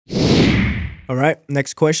All right,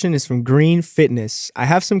 next question is from Green Fitness. I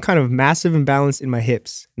have some kind of massive imbalance in my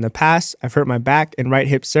hips. In the past, I've hurt my back and right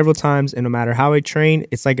hip several times, and no matter how I train,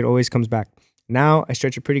 it's like it always comes back. Now, I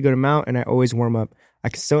stretch a pretty good amount, and I always warm up. I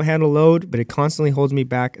can still handle load, but it constantly holds me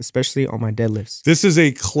back, especially on my deadlifts. This is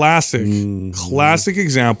a classic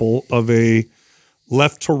example of a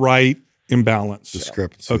left to right imbalance.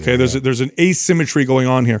 Discrepancy. Okay, there's an asymmetry going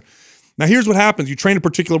on here. Now, here's what happens. You train a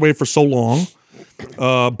particular way for so long,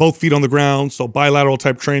 both feet on the ground, so bilateral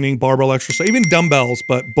type training, barbell exercise, even dumbbells,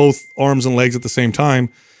 but both arms and legs at the same time.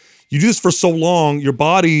 You do this for so long, your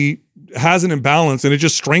body has an imbalance, and it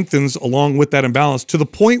just strengthens along with that imbalance to the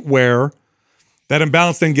point where that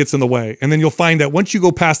imbalance then gets in the way. And then you'll find that once you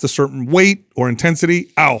go past a certain weight or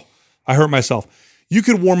intensity, ow, I hurt myself. You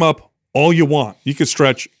could warm up all you want. You could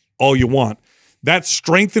stretch all you want. That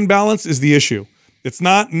strength imbalance is the issue. It's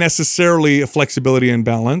not necessarily a flexibility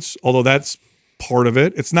imbalance, although that's part of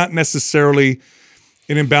it. It's not necessarily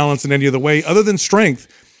an imbalance in any other way other than strength.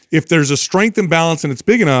 If there's a strength imbalance and it's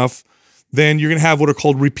big enough, then you're going to have what are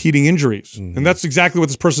called repeating injuries. And that's exactly what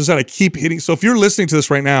this person said. I keep hitting. So if you're listening to this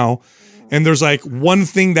right now and there's like one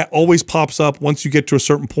thing that always pops up once you get to a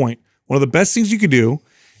certain point, one of the best things you could do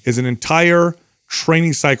is an entire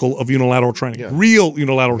training cycle of unilateral training, real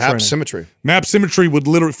unilateral training. Map symmetry. Map symmetry would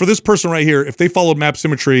literally, for this person right here, if they followed map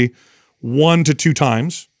symmetry 1 to 2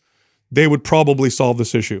 times, they would probably solve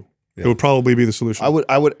this issue. It would probably be the solution.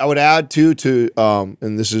 I would add too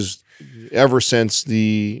and this is ever since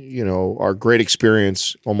our great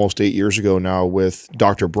experience almost 8 years ago now with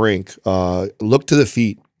Dr. Brink, look to the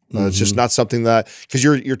feet. It's just not something that, because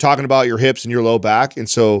you're talking about your hips and your low back, and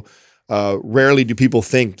so rarely do people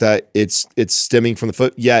think that it's stemming from the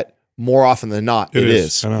foot, yet more often than not it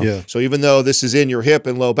is. I know. Yeah. So even though this is in your hip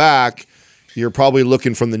and low back, you're probably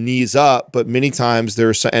looking from the knees up, but many times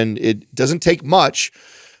and it doesn't take much,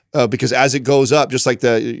 because as it goes up, just like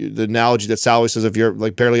the analogy that Sally says, if you're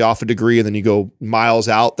like barely off a degree and then you go miles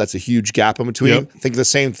out, that's a huge gap in between. Think the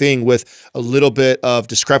same thing with a little bit of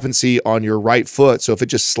discrepancy on your right foot. So if it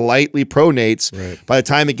just slightly pronates, by the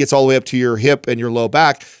time it gets all the way up to your hip and your low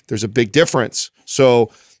back, there's a big difference.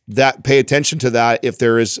 So pay attention to that if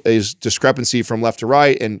there is discrepancy from left to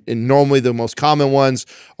right. And normally the most common ones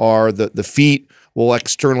are the feet will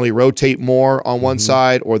externally rotate more on one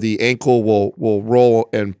side, or the ankle will roll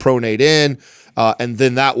and pronate in, and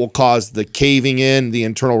then that will cause the caving in, the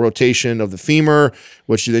internal rotation of the femur,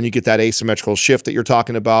 which then you get that asymmetrical shift that you're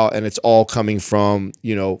talking about, and it's all coming from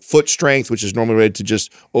foot strength, which is normally related to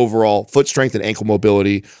just overall foot strength and ankle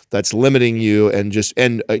mobility that's limiting you,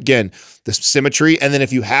 and again the symmetry. And then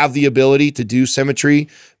if you have the ability to do symmetry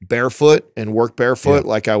barefoot and work barefoot,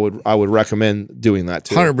 like I would recommend doing that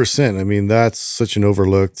too. 100%. I mean, that's such an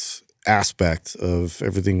overlooked aspect of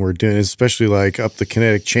everything we're doing, especially like up the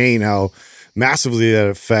kinetic chain, how massively that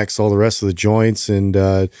affects all the rest of the joints, and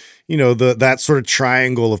that sort of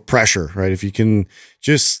triangle of pressure, right? If you can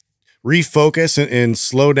just refocus and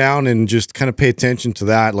slow down and just kind of pay attention to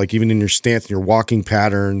that, like even in your stance and your walking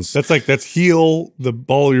patterns. That's heel, the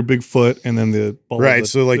ball of your big foot, and then the ball right.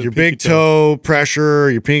 So like your big toe pressure,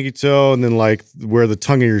 your pinky toe, and then like where the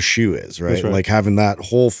tongue of your shoe is, right? Like having that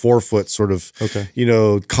whole forefoot sort of,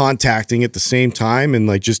 contacting at the same time, and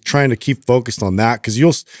like just trying to keep focused on that, because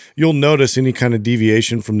you'll notice any kind of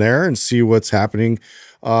deviation from there and see what's happening.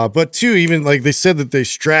 But too, even like they said that they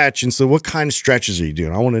stretch, and so what kind of stretches are you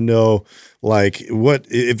doing? I want to know, like, what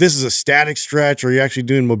if this is a static stretch, or are you actually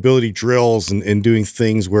doing mobility drills and doing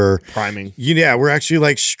things where priming? Yeah, we're actually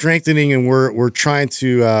like strengthening, and we're trying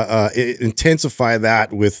to intensify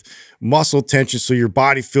that with muscle tension, so your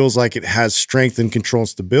body feels like it has strength and control and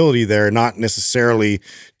stability there, not necessarily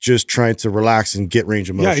just trying to relax and get range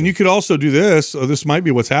of motion. Yeah, and you could also do this. Oh, this might be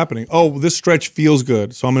what's happening. Oh, this stretch feels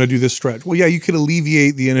good, so I'm going to do this stretch. Well, yeah, you could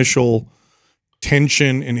alleviate the initial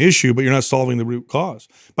tension and issue, but you're not solving the root cause.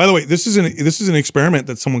 By the way, this is an experiment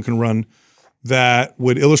that someone can run that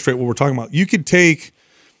would illustrate what we're talking about. You could take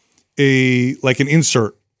an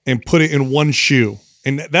insert and put it in one shoe,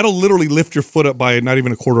 and that'll literally lift your foot up by not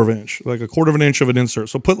even a quarter of an inch, like a quarter of an inch of an insert.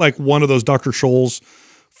 So put like one of those Dr. Scholl's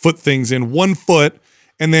foot things in one foot,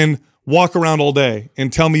 and then walk around all day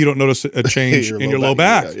and tell me you don't notice a change in your low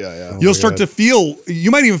back. You'll start to feel, you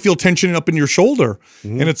might even feel tension up in your shoulder.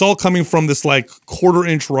 And it's all coming from this like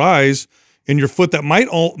quarter-inch rise in your foot that might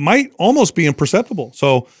almost be imperceptible.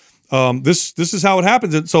 So this is how it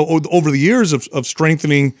happens. And so over the years of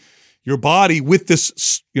strengthening your body with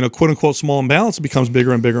this, quote unquote small imbalance, it becomes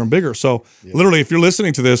bigger and bigger and bigger. So literally, if you're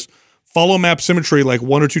listening to this, follow map symmetry like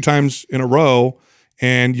 1 or 2 times in a row,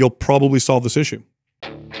 and you'll probably solve this issue.